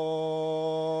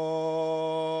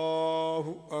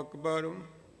Akbar.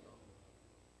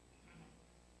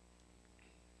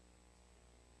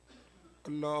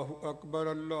 Allahu Akbar,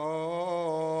 Allahu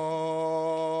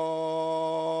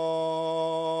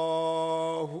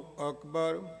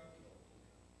Akbar.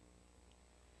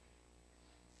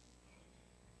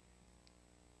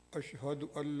 Ashhadu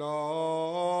an la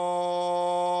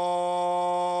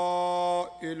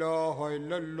ilaha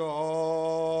illallah.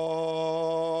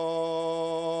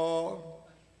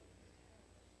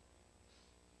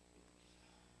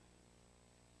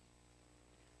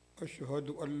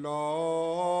 Ashhadu an la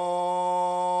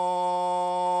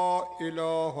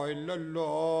ilaha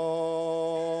illallah.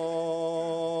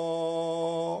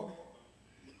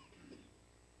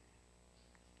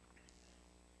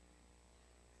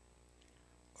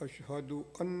 أشهد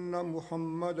أن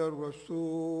محمد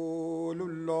رسول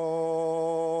الله.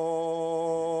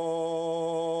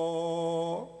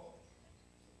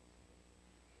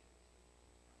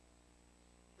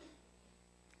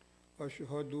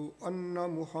 أشهد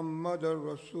أن محمد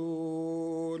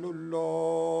رسول الله.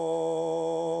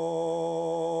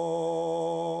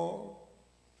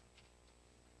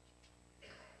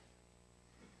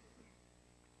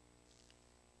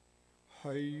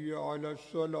 حي على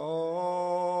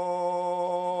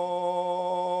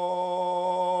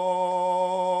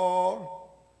الصلاة.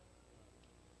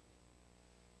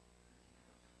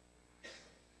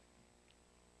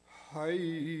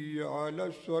 حي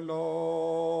على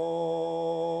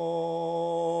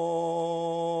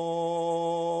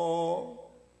الصلاة.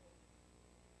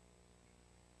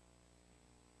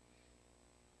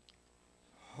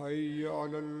 حي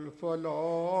على الفلاح.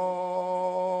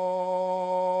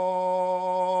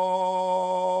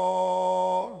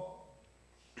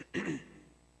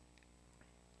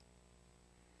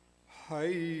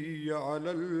 حي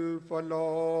على الفلاح.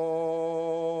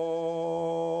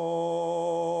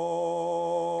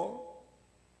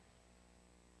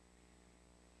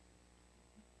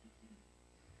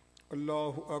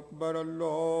 الله أكبر،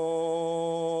 الله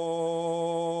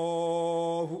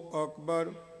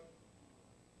أكبر.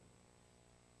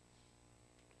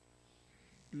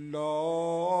 لا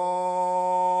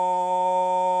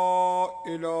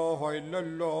إله إلا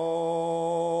الله.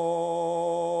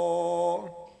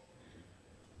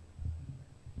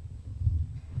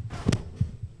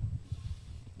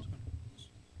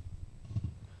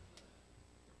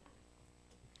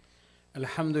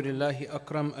 الحمد لله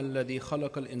أكرم الذي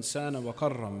خلق الإنسان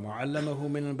وكرم وعلمه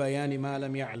من البيان ما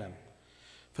لم يعلم،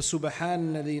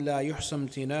 فسبحان الذي لا يحصى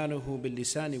امتنانه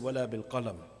باللسان ولا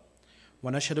بالقلم.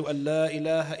 ونشهد أن لا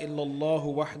إله إلا الله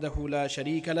وحده لا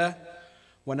شريك له،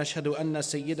 ونشهد أن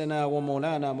سيدنا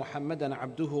ومولانا محمدا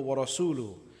عبده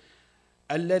ورسوله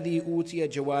الذي أوتي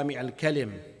جوامع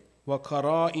الكلم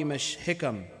وكرائم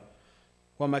الحكم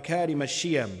ومكارم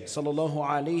الشيم صلى الله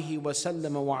عليه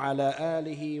وسلم وعلى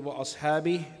آله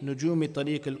وأصحابه نجوم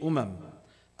طريق الأمم.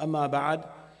 أما بعد،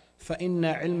 فإن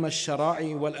علم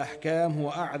الشرائع والأحكام هو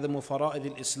أعظم فرائض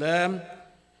الإسلام،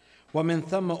 ومن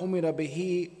ثم أمر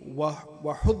به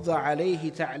وحض عليه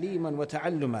تعليما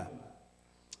وتعلما.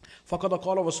 فقد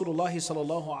قال رسول الله صلى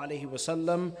الله عليه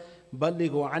وسلم: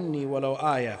 بلغوا عني ولو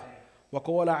آية.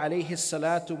 وقال عليه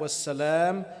الصلاة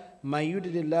والسلام: من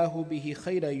يرد الله به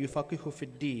خيرا يفقهه في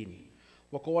الدين.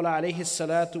 وقال عليه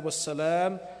الصلاة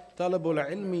والسلام: طلب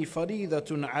العلم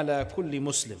فريضة على كل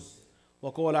مسلم.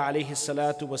 وقال عليه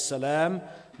الصلاة والسلام: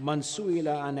 من سئل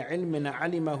عن علم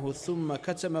علمه ثم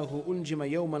كتمه ألجم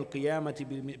يوم القيامة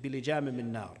بلجام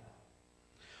من نار.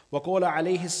 وقال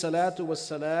عليه الصلاة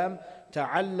والسلام: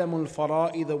 تعلموا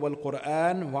الفرائض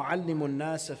والقرآن وعلموا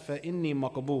الناس فإني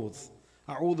مقبوض.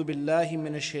 أعوذ بالله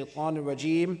من الشيطان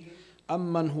الرجيم.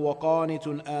 أمن هو قانت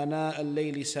آناء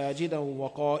الليل ساجدا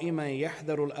وقائما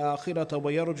يحذر الآخرة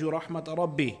ويرجو رحمة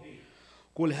ربه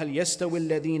قل هل يستوي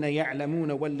الذين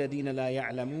يعلمون والذين لا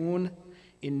يعلمون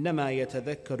إنما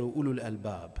يتذكر أولو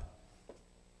الألباب.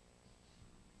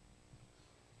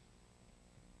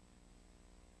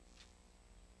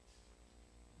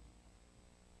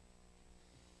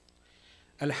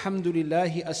 الحمد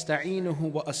لله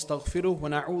أستعينه وأستغفره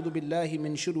ونعوذ بالله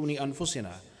من شرور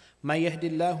أنفسنا. من يهد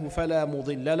الله فلا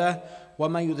مضل له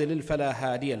ومن يضلل فلا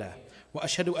هادي له.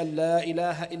 وأشهد أن لا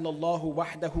إله إلا الله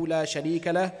وحده لا شريك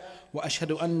له،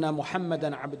 وأشهد أن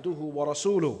محمدا عبده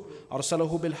ورسوله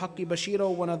أرسله بالحق بشيرا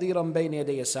ونذيرا بين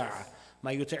يدي الساعة.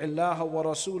 من يطع الله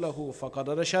ورسوله فقد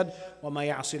رشد، وما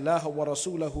يعص الله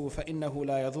ورسوله فإنه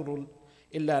لا يضر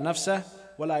إلا نفسه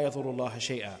ولا يضر الله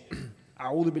شيئا.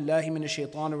 أعوذ بالله من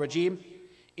الشيطان الرجيم.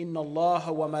 إن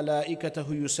الله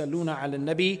وملائكته يصلون على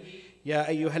النبي يا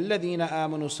أيها الذين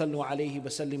آمنوا صلوا عليه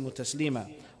وسلموا تسليما.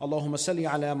 اللهم صل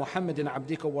على محمد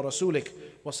عبدك ورسولك،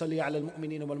 وصل على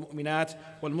المؤمنين والمؤمنات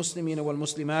والمسلمين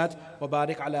والمسلمات،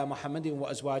 وبارك على محمد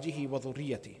وأزواجه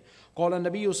وذريته. قال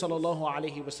النبي صلى الله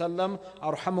عليه وسلم: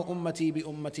 أرحم أمتي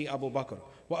بأمتي أبو بكر،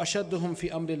 وأشدهم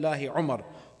في أمر الله عمر،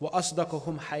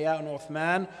 وأصدقهم حياء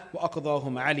عثمان،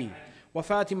 وأقضاهم علي،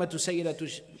 وفاطمة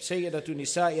سيدة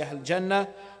نساء أهل الجنة،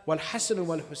 والحسن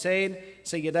والحسين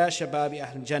سيدا شباب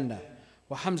أهل الجنة،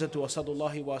 وحمزة أسد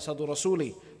الله وأسد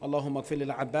رسوله. اللهم اغفر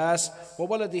للعباس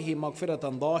وولده مغفرة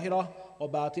ظاهرة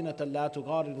وباطنة لا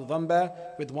تغادر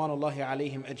ذنبا، رضوان الله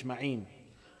عليهم أجمعين.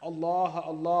 الله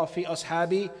الله في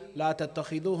أصحابي لا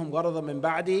تتخذوهم غرضا من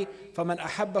بعدي، فمن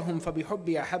أحبهم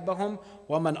فبحبي أحبهم،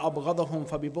 ومن أبغضهم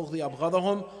فببغضي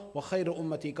أبغضهم، وخير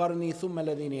أمتي قرني ثم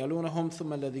الذين يلونهم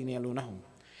ثم الذين يلونهم.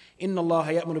 إن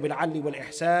الله يأمر بالعدل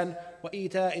والإحسان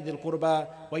وإيتاء ذي القربى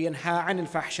وينهى عن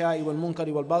الفحشاء والمنكر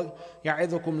والبغي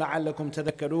يعظكم لعلكم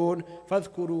تذكرون.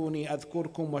 فاذكروني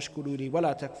أذكركم واشكروا لي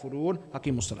ولا تكفرون.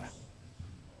 أقيموا الصلاة.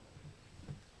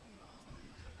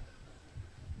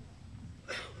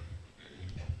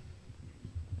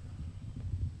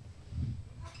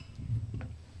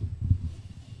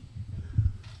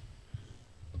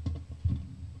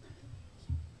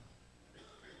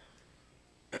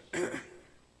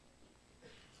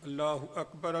 الله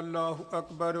أكبر الله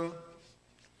أكبر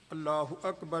الله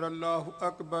أكبر الله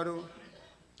أكبر.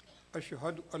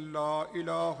 أشهد أن لا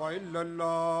إله إلا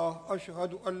الله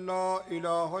أشهد أن لا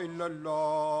إله إلا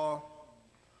الله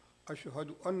أشهد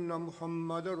أن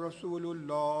محمد رسول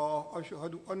الله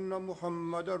أشهد أن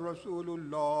محمد رسول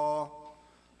الله.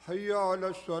 حي على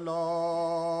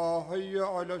الصلاة حي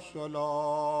على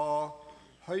الصلاة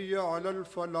حي على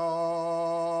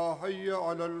الفلاح حي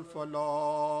على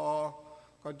الفلاح.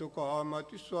 قد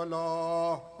قامت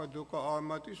الصلاة قد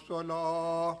قامت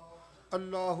الصلاة.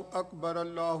 الله أكبر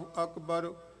الله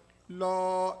أكبر.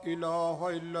 لا إله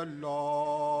إلا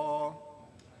الله.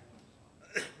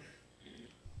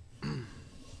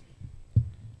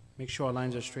 Make sure our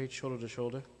lines are straight, shoulder to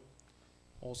shoulder.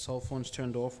 All cell phones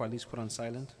turned off or at least put on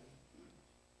silent.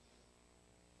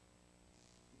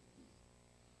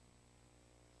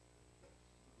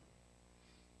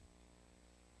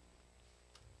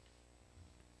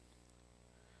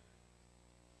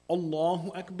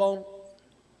 Allahu Akbar.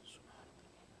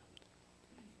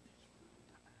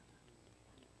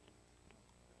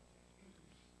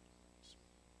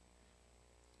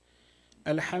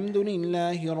 الحمد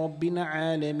لله رب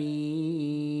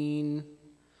العالمين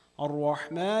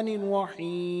الرحمن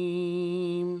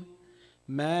الرحيم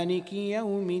مالك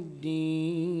يوم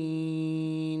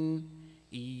الدين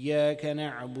إياك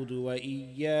نعبد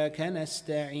وإياك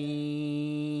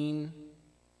نستعين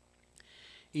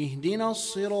اهدنا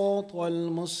الصراط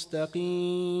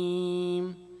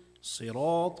المستقيم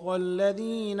صراط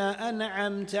الذين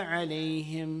أنعمت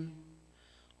عليهم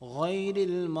غير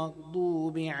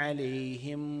المغضوب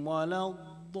عليهم ولا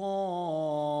الضالين.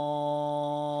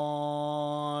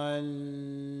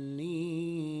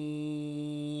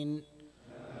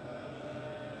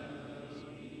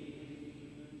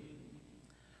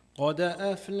 قد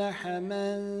أفلح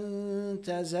من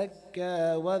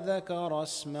تزكى وذكر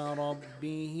اسم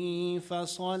ربه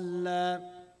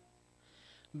فصلى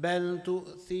بل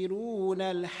تؤثرون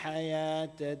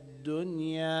الحياة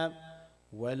الدنيا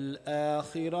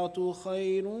والآخرة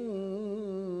خير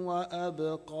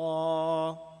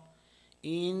وأبقى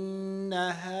إن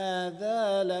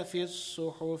هذا لفي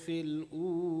الصحف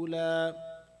الأولى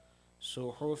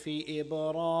صحف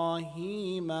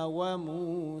إبراهيم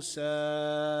وموسى.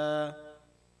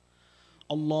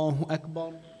 الله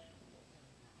أكبر.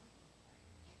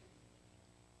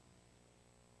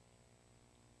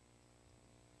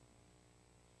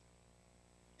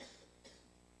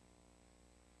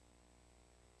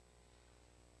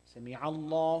 سمع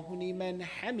الله لمن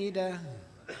حمده.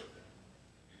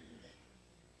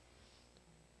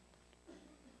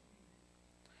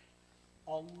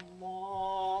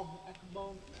 الله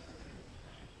أكبر.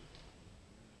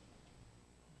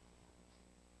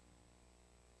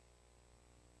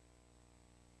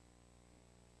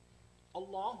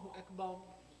 الله أكبر.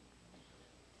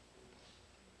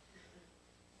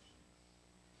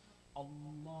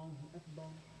 الله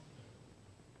أكبر.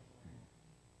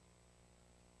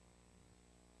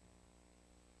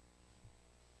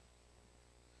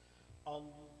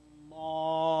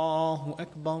 الله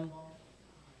أكبر.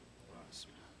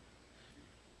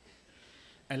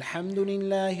 الحمد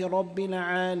لله رب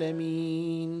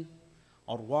العالمين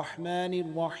الرحمن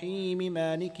الرحيم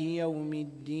مالك يوم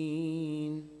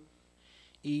الدين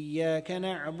إياك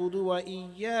نعبد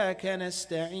وإياك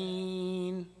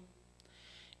نستعين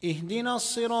اهدنا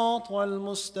الصراط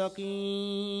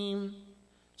المستقيم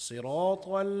صراط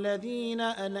الذين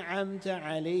أنعمت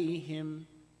عليهم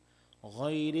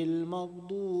غير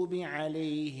المغضوب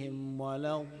عليهم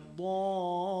ولا الضالين.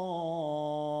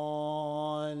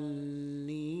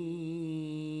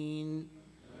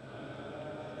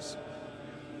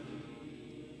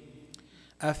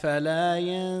 أفلا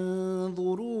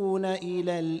ينظرون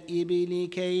إلى الإبل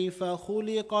كيف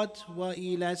خلقت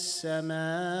وإلى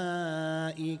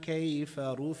السماء كيف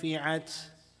رفعت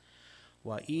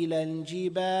وإلى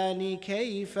الجبال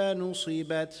كيف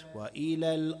نصبت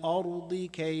وإلى الأرض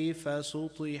كيف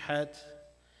سطحت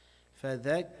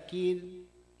فذكر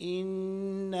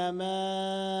إنما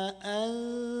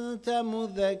أنت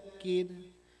مذكر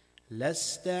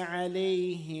لست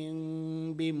عليهم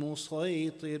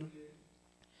بمسيطر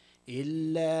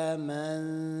إلا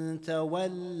من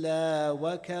تولى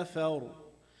وكفر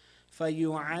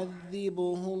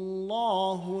فيعذبه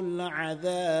الله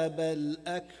العذاب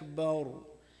الأكبر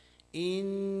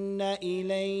إن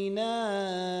إلينا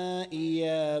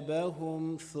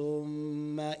إيابهم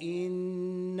ثم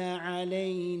إن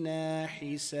علينا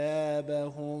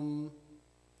حسابهم.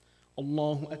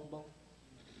 الله أكبر.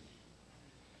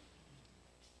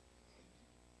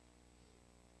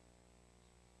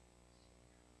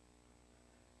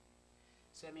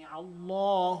 سمع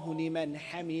الله لمن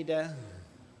حمده.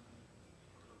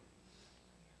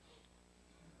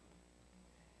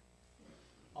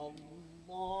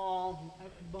 الله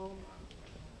أكبر.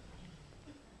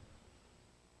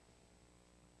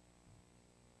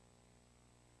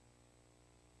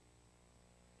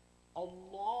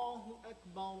 الله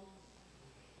أكبر.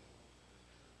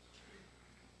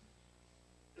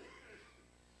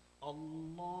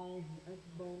 الله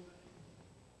أكبر.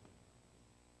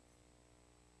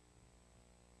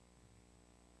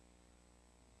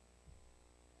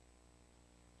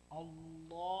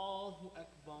 الله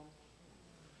أكبر.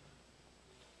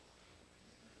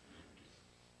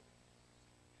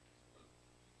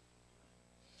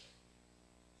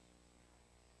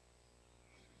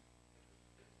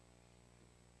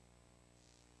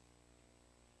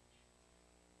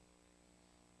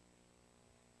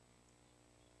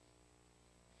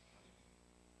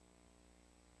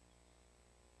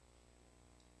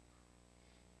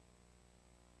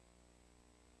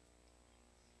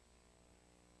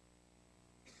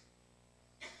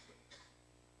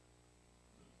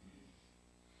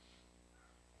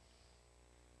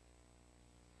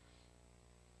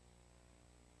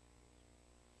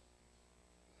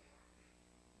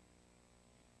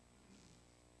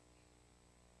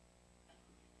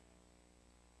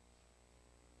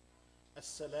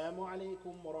 السلام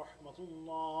عليكم ورحمة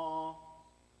الله.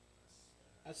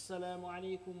 السلام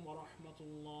عليكم ورحمة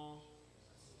الله.